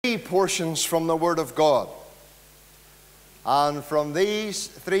Three portions from the Word of God. And from these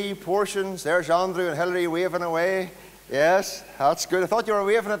three portions, there's Andrew and Hillary waving away. Yes, that's good. I thought you were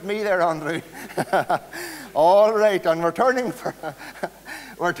waving at me there, Andrew. All right, and we're turning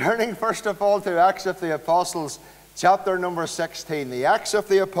first of all to Acts of the Apostles, chapter number 16. The Acts of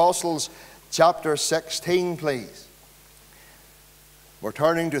the Apostles, chapter 16, please. We're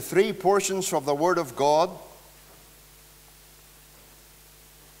turning to three portions from the Word of God.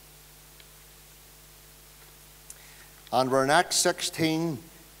 And we're in Acts 16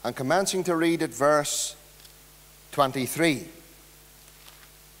 and commencing to read at verse 23.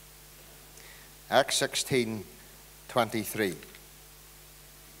 Acts 16, 23.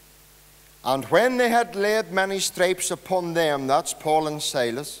 And when they had laid many stripes upon them, that's Paul and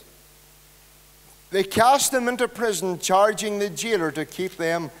Silas, they cast them into prison, charging the jailer to keep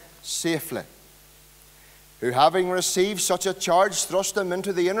them safely. Who, having received such a charge, thrust them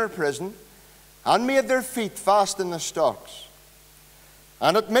into the inner prison, and made their feet fast in the stocks.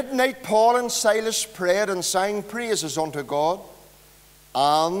 And at midnight Paul and Silas prayed and sang praises unto God,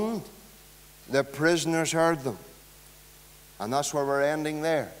 and the prisoners heard them. And that's where we're ending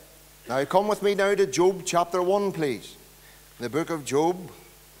there. Now come with me now to Job chapter 1, please. The book of Job,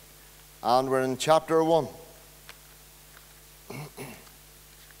 and we're in chapter 1.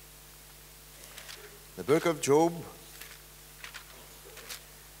 The book of Job,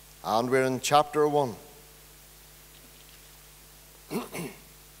 and we're in chapter 1.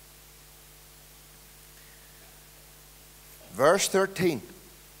 Verse 13.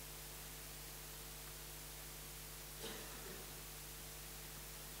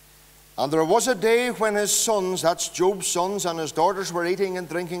 And there was a day when his sons, that's Job's sons, and his daughters were eating and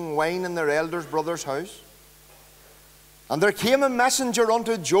drinking wine in their elders' brother's house. And there came a messenger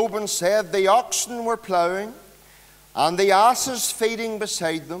unto Job and said, the oxen were ploughing, and the asses feeding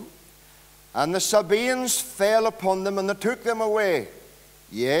beside them, and the Sabaeans fell upon them, and they took them away.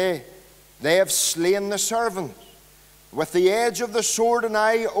 Yea, they have slain the servants with the edge of the sword, and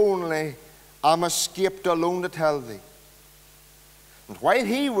I only am escaped alone to tell thee. And while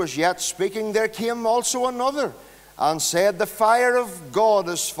he was yet speaking, there came also another, and said, the fire of God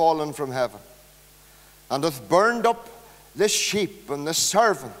is fallen from heaven, and hath burned up the sheep and the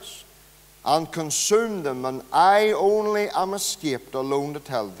servants, and consumed them, and I only am escaped alone to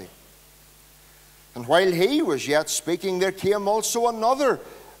tell thee. And while he was yet speaking, there came also another,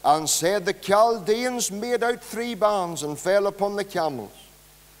 and said, the Chaldeans made out 3 bands, and fell upon the camels,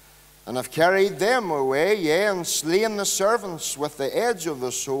 and have carried them away, yea, and slain the servants with the edge of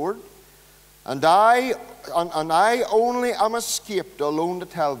the sword, and I only am escaped alone to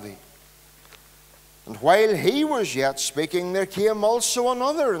tell thee. And while he was yet speaking, there came also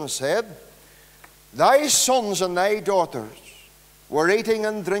another, and said, thy sons and thy daughters were eating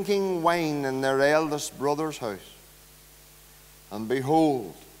and drinking wine in their eldest brother's house. And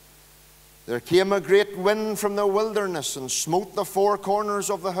behold, there came a great wind from the wilderness, and smote the 4 corners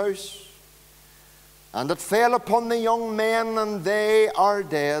of the house. And it fell upon the young men, and they are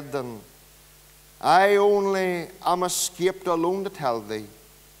dead, and I only am escaped alone to tell thee.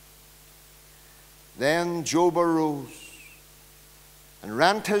 Then Job arose, and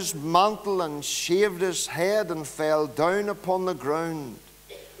rent his mantle, and shaved his head, and fell down upon the ground,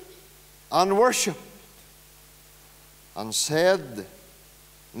 and worshipped, and said,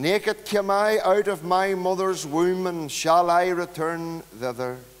 naked came I out of my mother's womb, and shall I return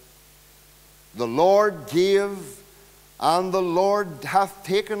thither? The Lord gave, and the Lord hath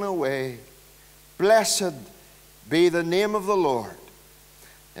taken away. Blessed be the name of the Lord.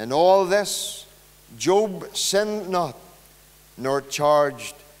 In all this Job sinned not, nor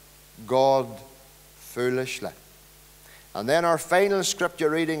charged God foolishly. And then our final scripture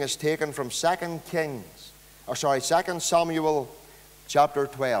reading is taken from 2 Samuel chapter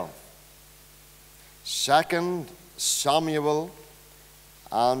 12. 2 Samuel,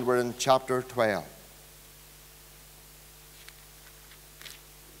 and we're in chapter 12.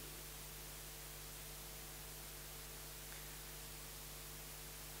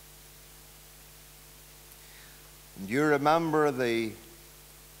 And you remember the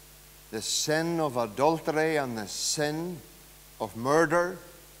sin of adultery and the sin of murder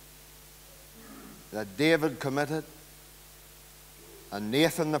that David committed. And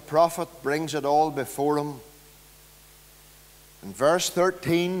Nathan the prophet brings it all before him. In verse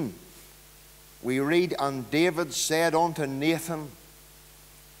 13, we read, and David said unto Nathan,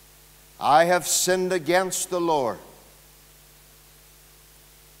 I have sinned against the Lord.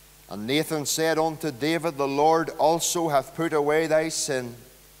 And Nathan said unto David, the Lord also hath put away thy sin.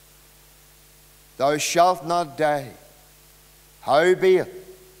 Thou shalt not die. Howbeit,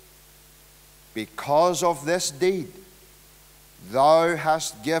 because of this deed, thou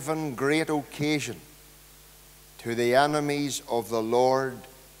hast given great occasion to the enemies of the Lord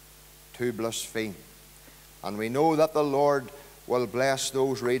to blaspheme. And we know that the Lord will bless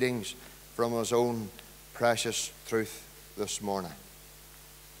those readings from his own precious truth this morning.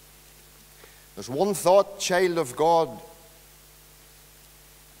 There's one thought, child of God,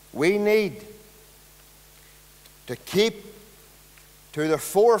 we need to keep to the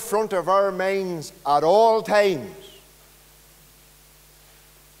forefront of our minds at all times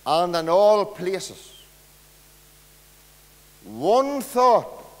and in all places. One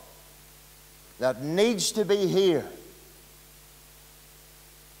thought that needs to be here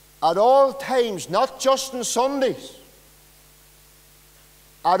at all times, not just on Sundays,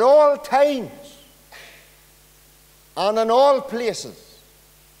 at all times and in all places.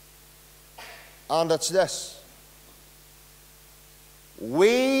 And it's this: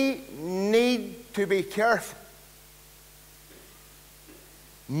 we need to be careful,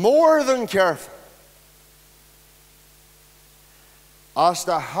 more than careful, as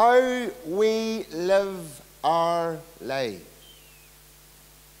to how we live our lives.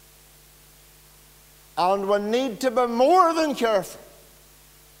 And we need to be more than careful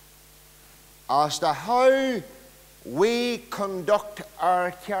as to how we conduct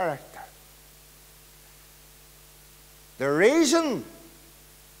our character. The reason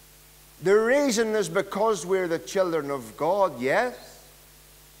is because we're the children of God, yes.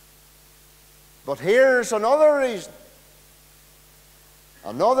 But here's another reason.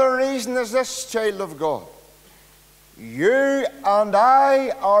 Another reason is this, child of God. You and I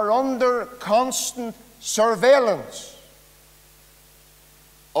are under constant surveillance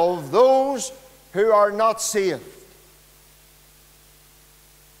of those who are not saved.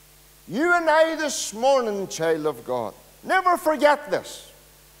 You and I this morning, child of God, never forget this.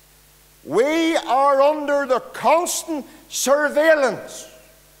 We are under the constant surveillance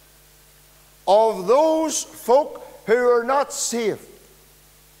of those folk who are not saved.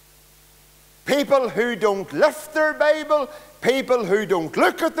 People who don't lift their Bible, people who don't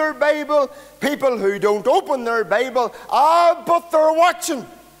look at their Bible, people who don't open their Bible. But they're watching.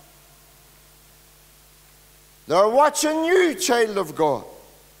 They're watching you, child of God.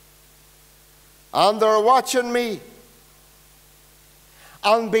 And they're watching me.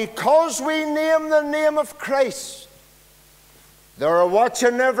 And because we name the name of Christ, they're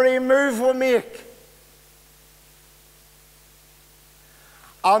watching every move we make.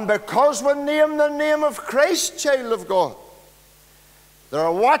 And because we name the name of Christ, child of God,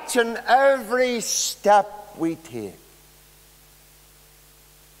 they're watching every step we take.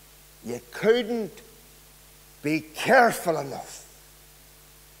 You couldn't be careful enough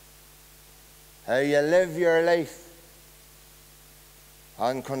how you live your life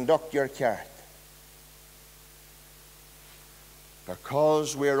and conduct your character,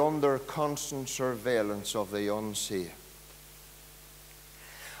 because we're under constant surveillance of the unsaved.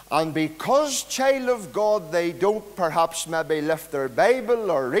 And because, child of God, they don't perhaps maybe lift their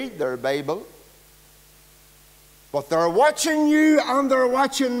Bible or read their Bible, but they're watching you and they're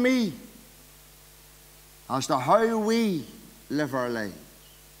watching me as to how we live our lives.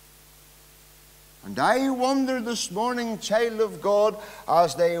 And I wonder this morning, child of God,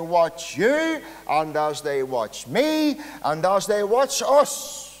 as they watch you and as they watch me and as they watch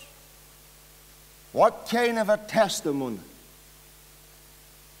us, what kind of a testimony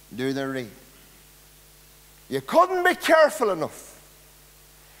do they read? You couldn't be careful enough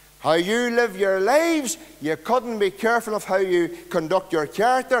how you live your lives. You couldn't be careful of how you conduct your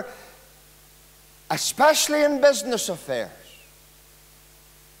character, especially in business affairs.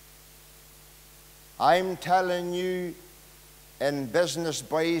 I'm telling you, in business,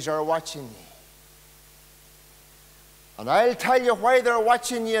 boys are watching you. And I'll tell you why they're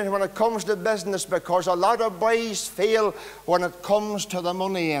watching you when it comes to business, because a lot of boys fail when it comes to the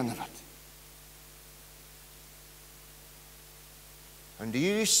money end of it. And do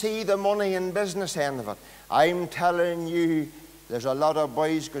you see the money and business end of it? I'm telling you, there's a lot of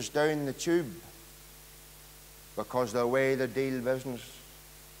boys goes down the tube because the way they deal business.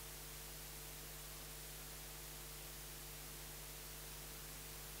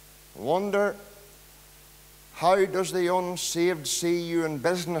 Wonder, how does the unsaved see you in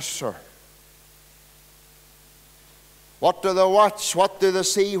business, sir? What do they watch? What do they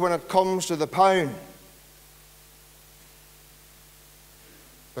see when it comes to the pound?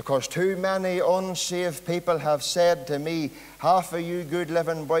 Because too many unsaved people have said to me, half of you good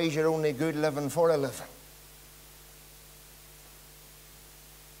living boys, you're only good living for a living.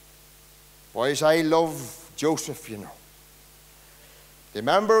 Boys, I love Joseph, you know. Do you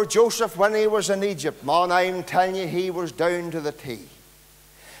remember Joseph when he was in Egypt? Man, I'm telling you, he was down to the T.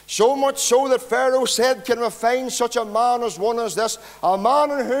 So much so that Pharaoh said, can we find such a man as one as this? A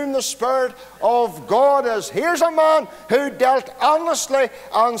man in whom the Spirit of God is. Here's a man who dealt honestly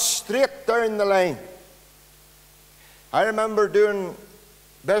and straight down the line. I remember doing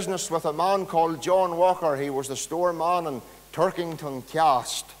business with a man called John Walker. He was the store man in Turkington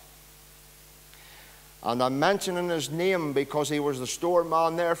Cast. And I'm mentioning his name because he was the store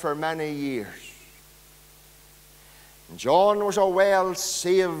man there for many years. And John was a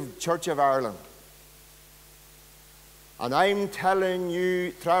well-saved Church of Ireland. And I'm telling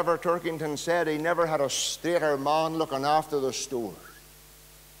you, Trevor Turkington said he never had a straighter man looking after the store.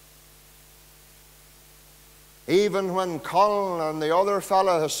 Even when Colin and the other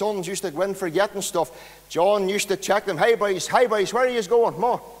fella, his sons, used to go in for getting stuff, John used to check them. Hey boys, where are you going? Come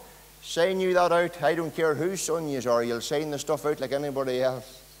on. Sign you that out. I don't care whose son you are. You'll sign the stuff out like anybody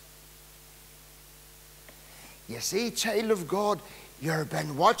else. You see, child of God, you're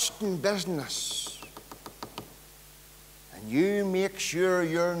been watched in business. And you make sure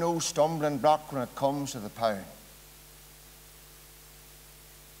you're no stumbling block when it comes to the pound.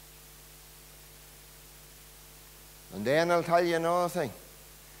 And then I'll tell you another thing.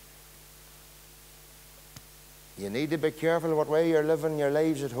 You need to be careful what way you're living your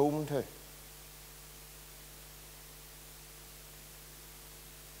lives at home too.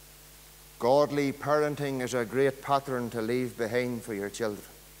 Godly parenting is a great pattern to leave behind for your children.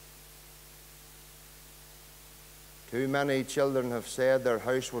 Too many children have said their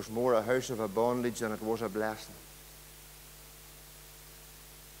house was more a house of a bondage than it was a blessing.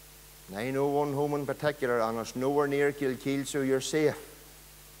 And I know one home in particular, and it's nowhere near Kilkeel, so you're safe.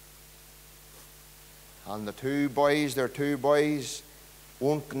 And the two boys, their two boys,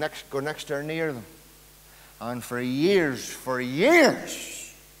 won't go next or near them. And for years,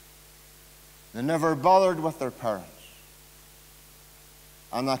 they never bothered with their parents.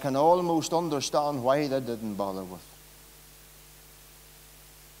 And I can almost understand why they didn't bother with them.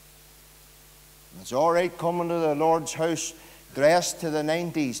 It's all right coming to the Lord's house dressed to the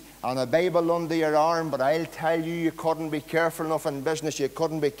 90s and a Bible under your arm, but I'll tell you, you couldn't be careful enough in business. You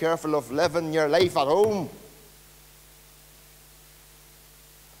couldn't be careful of living your life at home.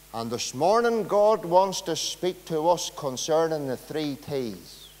 And this morning, God wants to speak to us concerning the 3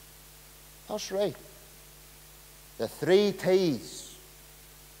 T's. That's right. The 3 T's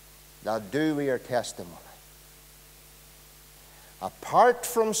that do with your testimony. Apart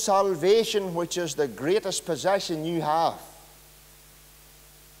from salvation, which is the greatest possession you have,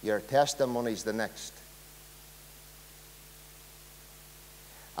 your testimony is the next.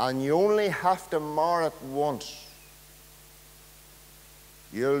 And you only have to mar it once.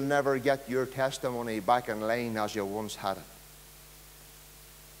 You'll never get your testimony back in line as you once had it.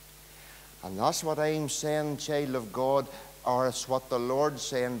 And that's what I'm saying, child of God, or it's what the Lord's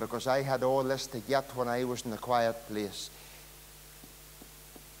saying, because I had all this to get when I was in the quiet place.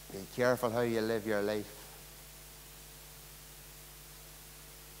 Be careful how you live your life.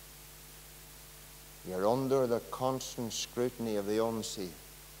 You're under the constant scrutiny of the unseen.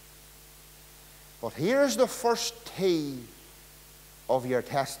 But here's the first T of your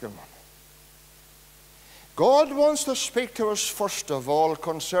testimony. God wants to speak to us first of all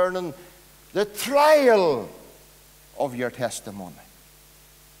concerning the trial of your testimony.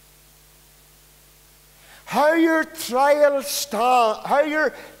 How your trial how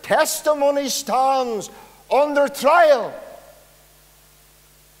your testimony stands under trial.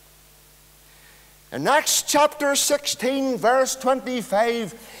 In Acts chapter 16, verse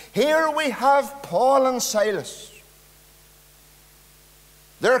 25, here we have Paul and Silas.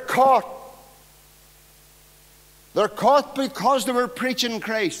 They're caught. They're caught because they were preaching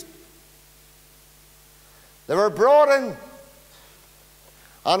Christ. They were brought in.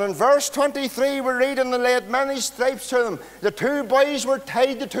 And in verse 23 we read, and they laid many stripes to them. The 2 boys were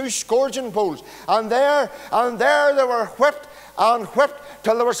tied to 2 scourging poles. And there they were whipped and whipped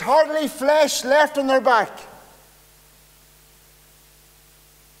till there was hardly flesh left on their back.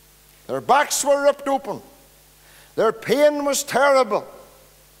 Their backs were ripped open. Their pain was terrible.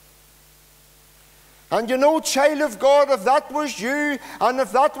 And you know, child of God, if that was you and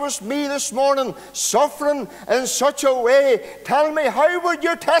if that was me this morning, suffering in such a way, tell me, how would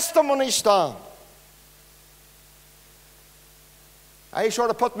your testimony stand? I sort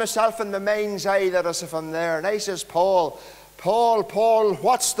of put myself in the mind's eye that as if I'm there, and I says, Paul,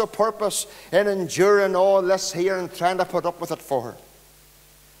 what's the purpose in enduring all this here and trying to put up with it for?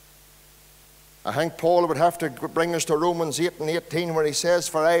 I think Paul would have to bring us to Romans 8 and 18, where he says,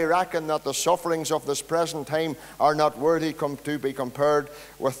 "For I reckon that the sufferings of this present time are not worthy to be compared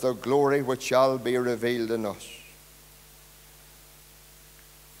with the glory which shall be revealed in us."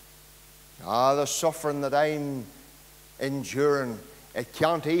 The suffering that I'm enduring, it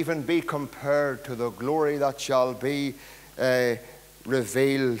can't even be compared to the glory that shall be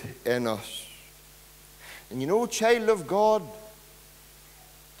revealed in us. And you know, child of God,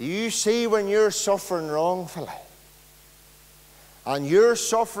 do you see when you're suffering wrongfully and you're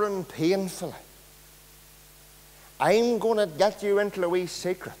suffering painfully, I'm going to get you into a wee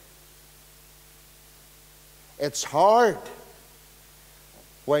secret. It's hard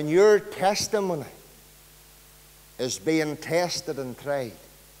when your testimony is being tested and tried.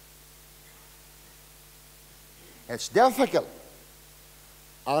 It's difficult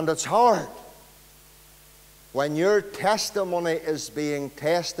and it's hard when your testimony is being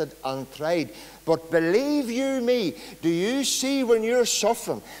tested and tried. But believe you me, do you see when you're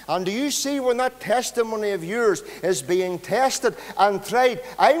suffering, and do you see when that testimony of yours is being tested and tried?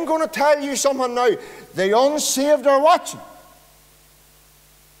 I'm going to tell you something now. The unsaved are watching.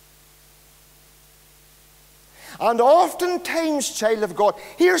 And oftentimes, child of God,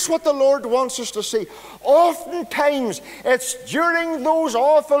 here's what the Lord wants us to see. Oftentimes, it's during those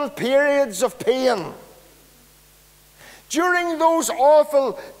awful periods of pain, during those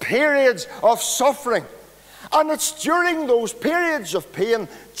awful periods of suffering, and it's during those periods of pain,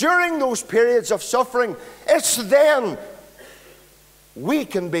 during those periods of suffering, it's then we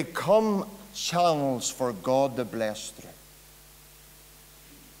can become channels for God to bless through.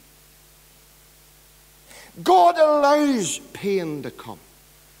 God allows pain to come.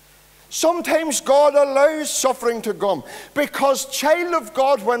 Sometimes God allows suffering to come, because, child of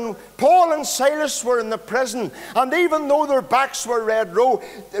God, when Paul and Silas were in the prison, and even though their backs were red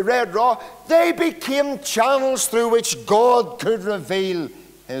raw, they became channels through which God could reveal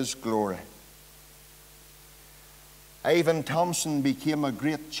His glory. Ivan Thompson became a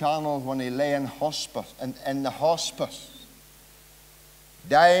great channel when he lay in the hospice,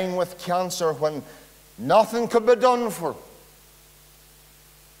 dying with cancer when nothing could be done for him.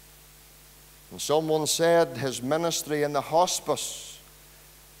 And someone said his ministry in the hospice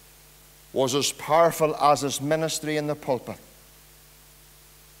was as powerful as his ministry in the pulpit.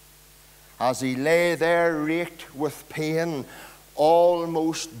 As he lay there, racked with pain,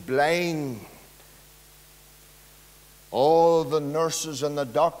 almost blind, all the nurses and the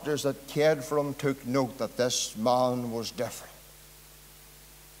doctors that cared for him took note that this man was different.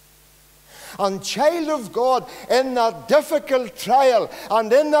 And, child of God, in that difficult trial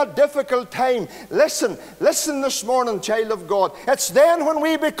and in that difficult time, listen this morning, child of God. It's then when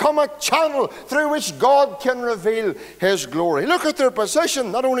we become a channel through which God can reveal His glory. Look at their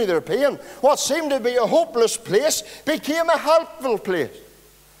position, not only their pain. What seemed to be a hopeless place became a helpful place.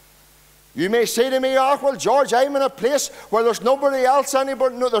 You may say to me, well, George, I'm in a place where there's nobody else,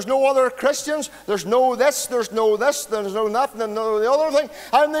 there's no other Christians, there's no this, there's no nothing, and no the other thing.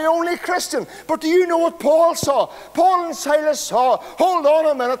 I'm the only Christian. But do you know what Paul saw? Paul and Silas saw, hold on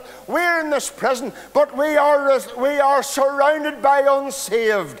a minute, we're in this prison, but we are surrounded by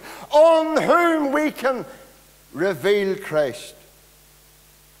unsaved, on whom we can reveal Christ.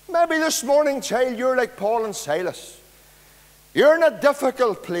 Maybe this morning, child, you're like Paul and Silas. You're in a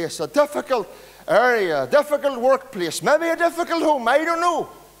difficult place, a difficult area, a difficult workplace, maybe a difficult home, I don't know.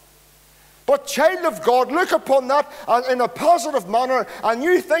 But, child of God, look upon that in a positive manner, and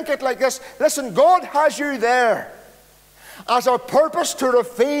you think it like this. Listen, God has you there as a purpose to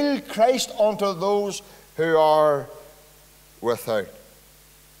reveal Christ unto those who are without.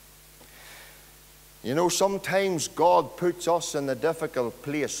 You know, sometimes God puts us in a difficult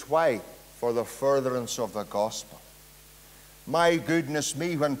place. Why? For the furtherance of the gospel. My goodness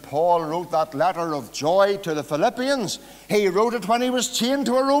me, when Paul wrote that letter of joy to the Philippians, he wrote it when he was chained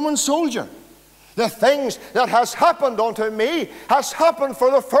to a Roman soldier. The things that has happened unto me has happened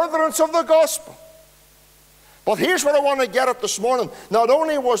for the furtherance of the gospel. But here's what I want to get at this morning. Not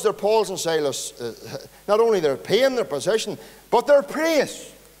only was there Paul and Silas, not only their pain, their position, but their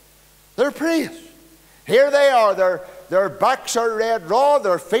praise. Their praise. Here they are, their backs are red raw,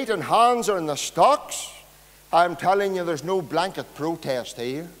 their feet and hands are in the stocks. I'm telling you, there's no blanket protest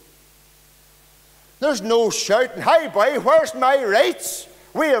here. There's no shouting, hey boy, where's my rights?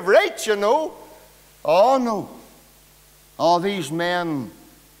 We have rights, you know. Oh no. All these men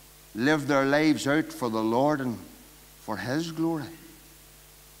live their lives out for the Lord and for His glory.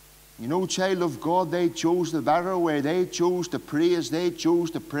 You know, child of God, they chose the better way. They chose to praise. They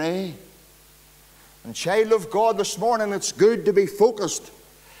chose to pray. And, child of God, this morning it's good to be focused.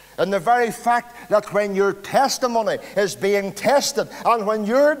 And the very fact that when your testimony is being tested, and when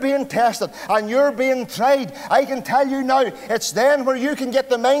you're being tested and you're being tried, I can tell you now, it's then where you can get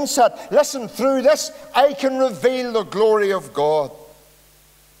the mindset, listen, through this I can reveal the glory of God.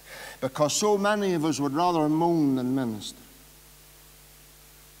 Because so many of us would rather moan than minister.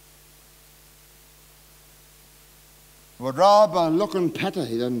 Would rather look and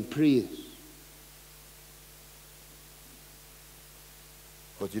pity than praise.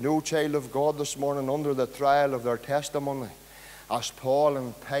 But you know, child of God, this morning, under the trial of their testimony, as Paul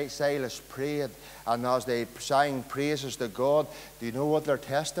and Silas prayed, and as they sang praises to God, do you know what their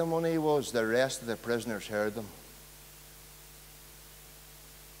testimony was? The rest of the prisoners heard them.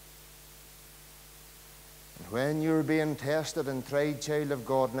 And when you're being tested and tried, child of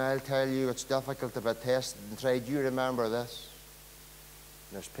God, and I'll tell you it's difficult to be tested and tried, you remember this.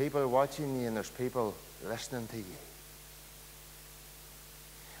 There's people watching you and there's people listening to you.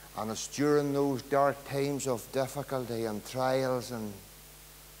 And it's during those dark times of difficulty and trials and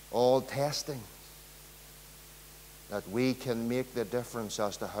all testing that we can make the difference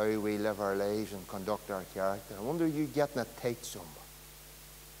as to how we live our lives and conduct our character. I wonder, are you getting it tight somewhere?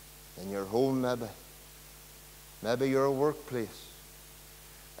 In your home, maybe. Maybe your workplace.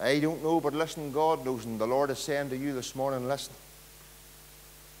 I don't know, but listen, God knows, and the Lord is saying to you this morning, listen.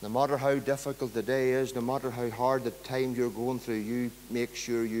 No matter how difficult the day is, no matter how hard the time you're going through, you make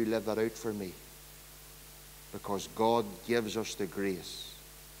sure you live that out for me. Because God gives us the grace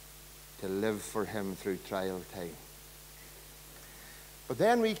to live for Him through trial time. But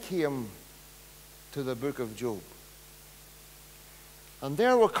then we came to the book of Job. And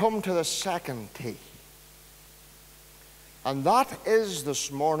there we come to the second T. And that is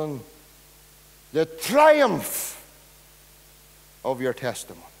this morning the triumph of your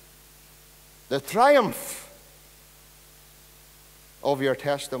testimony. The triumph of your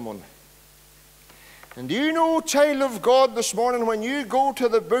testimony. And do you know, child of God, this morning, when you go to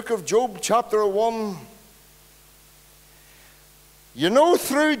the book of Job, chapter 1, you know,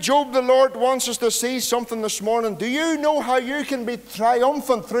 through Job, the Lord wants us to see something this morning. Do you know how you can be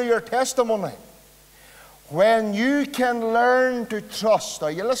triumphant through your testimony? When you can learn to trust.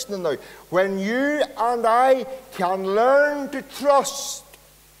 Are you listening now? When you and I can learn to trust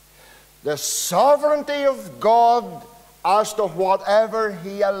the sovereignty of God as to whatever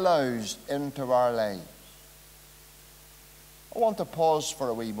He allows into our lives. I want to pause for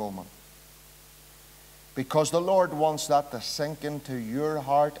a wee moment, because the Lord wants that to sink into your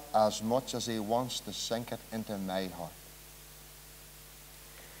heart as much as He wants to sink it into my heart.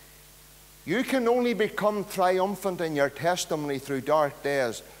 You can only become triumphant in your testimony through dark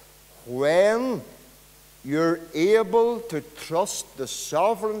days when you're able to trust the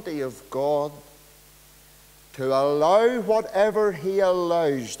sovereignty of God to allow whatever He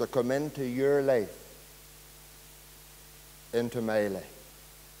allows to come into your life, into my life.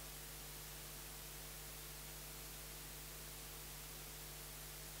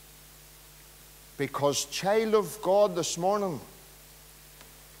 Because, child of God, this morning,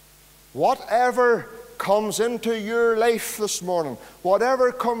 whatever comes into your life this morning,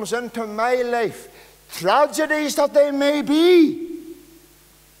 whatever comes into my life, tragedies that they may be,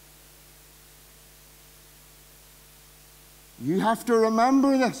 you have to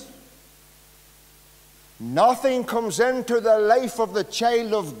remember this. Nothing comes into the life of the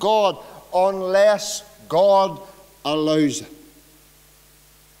child of God unless God allows it.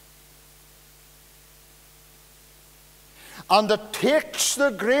 And it takes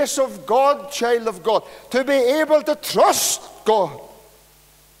the grace of God, child of God, to be able to trust God.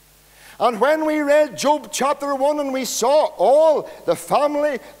 And when we read Job chapter 1 and we saw all the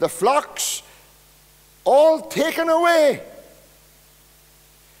family, the flocks, all taken away,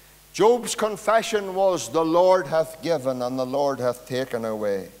 Job's confession was, the Lord hath given and the Lord hath taken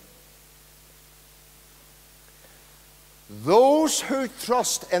away. Those who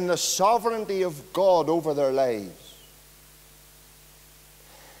trust in the sovereignty of God over their lives,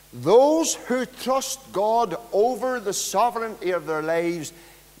 those who trust God over the sovereignty of their lives,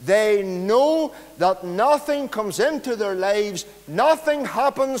 they know that nothing comes into their lives, nothing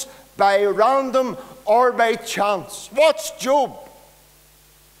happens by random or by chance. Watch Job.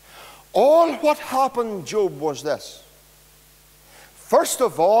 All what happened, Job, was this. First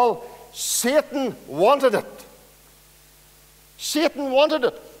of all, Satan wanted it. Satan wanted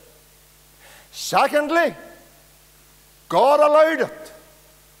it. Secondly, God allowed it.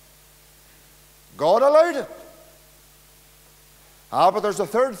 God allowed it. But there's a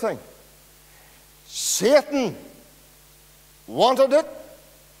third thing. Satan wanted it.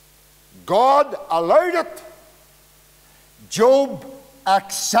 God allowed it. Job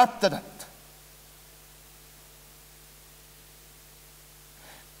accepted it.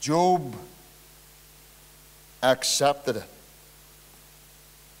 Job accepted it.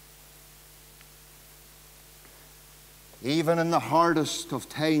 Even in the hardest of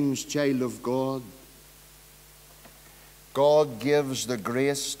times, child of God, God gives the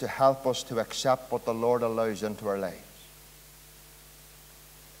grace to help us to accept what the Lord allows into our lives.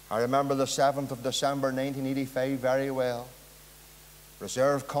 I remember the 7th of December 1985 very well.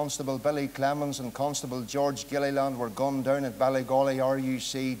 Reserve Constable Billy Clemens and Constable George Gilliland were gunned down at Ballygolly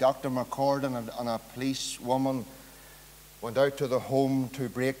RUC. Dr. McCord and a policewoman went out to the home to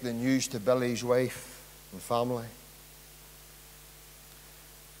break the news to Billy's wife and family.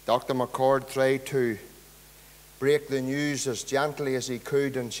 Dr. McCord tried to break the news as gently as he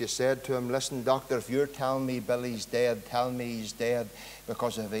could, and she said to him, "Listen, doctor, if you're telling me Billy's dead, tell me he's dead,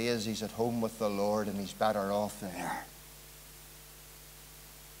 because if he is, he's at home with the Lord and he's better off there."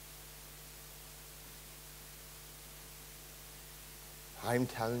 I'm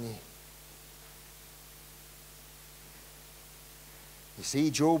telling you. You see,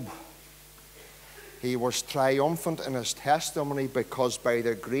 Job, he was triumphant in his testimony because by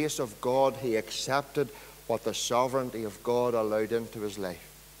the grace of God he accepted what the sovereignty of God allowed into his life.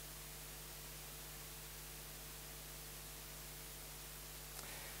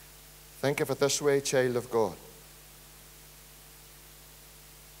 Think of it this way, child of God.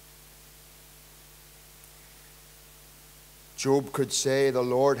 Job could say, "The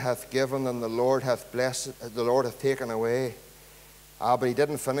Lord hath given and the Lord hath blessed, the Lord hath taken away." But he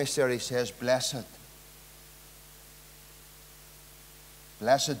didn't finish there. He says, "Blessed.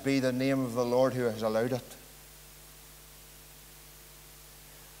 Blessed be the name of the Lord who has allowed it."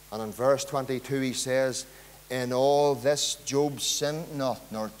 And in verse 22 he says, "In all this Job sinned not,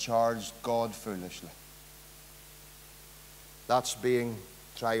 nor charged God foolishly." That's being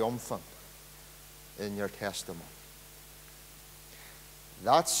triumphant in your testimony.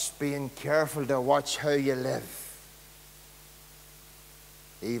 That's being careful to watch how you live,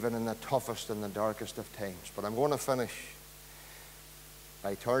 even in the toughest and the darkest of times. But I'm going to finish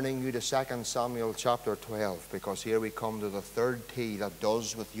by turning you to 2 Samuel chapter 12, because here we come to the third T that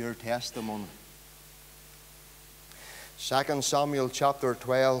does with your testimony. 2 Samuel chapter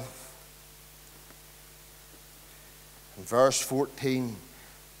 12, and verse 14.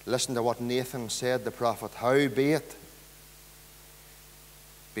 Listen to what Nathan said, the prophet. "Howbeit,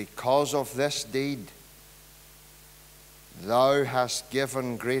 because of this deed, thou hast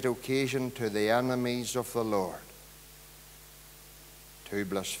given great occasion to the enemies of the Lord to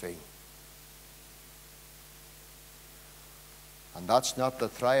blaspheme." And that's not the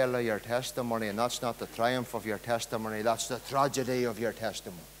trial of your testimony, and that's not the triumph of your testimony, that's the tragedy of your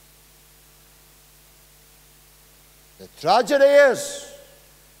testimony. The tragedy is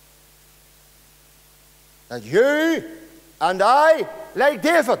that you and I, like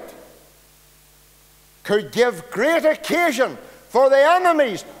David, could give great occasion for the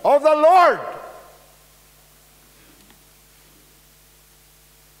enemies of the Lord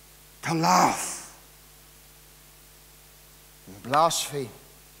to laugh and blaspheme.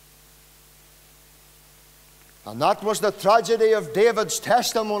 And that was the tragedy of David's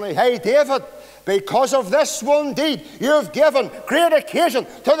testimony. "Hey, David, because of this one deed, you've given great occasion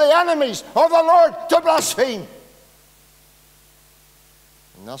to the enemies of the Lord to blaspheme."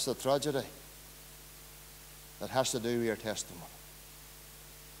 And that's the tragedy that has to do with your testimony.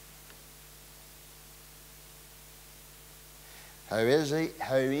 How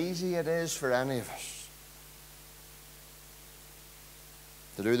easy it is for any of us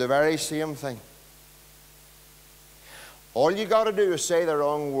to do the very same thing. All you got to do is say the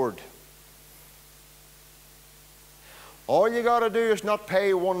wrong word. All you got to do is not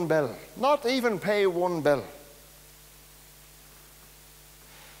pay one bill, not even pay one bill.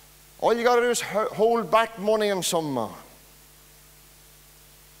 All you got to do is hold back money on some man.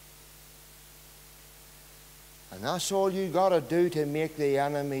 And that's all you got to do to make the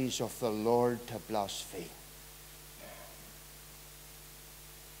enemies of the Lord to blaspheme.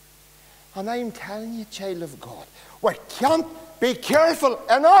 And I'm telling you, child of God, we can't be careful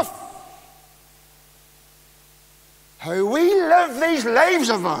enough how we live these lives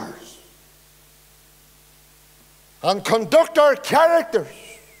of ours and conduct our characters.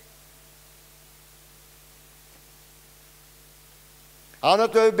 And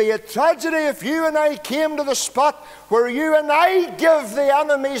it would be a tragedy if you and I came to the spot where you and I give the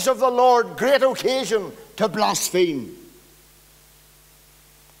enemies of the Lord great occasion to blaspheme.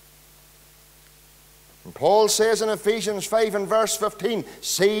 And Paul says in Ephesians 5 and verse 15,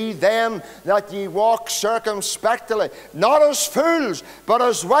 see then that ye walk circumspectly, not as fools, but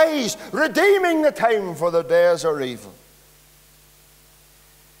as wise, redeeming the time, for the days are evil.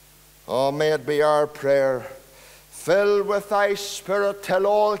 Oh, may it be our prayer, fill with thy Spirit till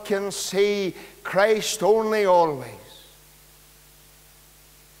all can see Christ only always,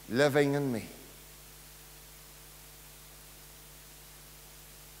 living in me.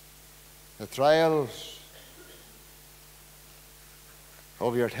 The trials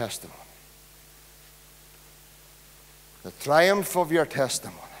of your testimony, the triumph of your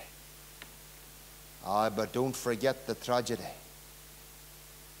testimony. But don't forget the tragedy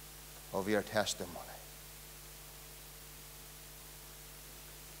of your testimony.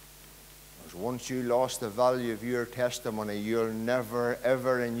 Because once you lost the value of your testimony, you'll never,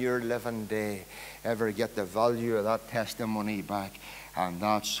 ever in your living day ever get the value of that testimony back. And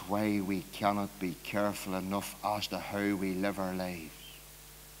that's why we cannot be careful enough as to how we live our lives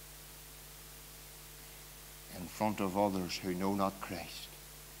in front of others who know not Christ.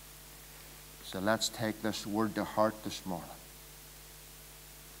 So let's take this word to heart this morning.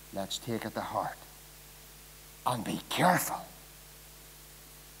 Let's take it to heart and be careful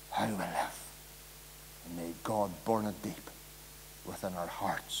how we live. And may God burn it deep within our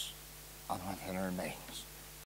hearts and within our minds.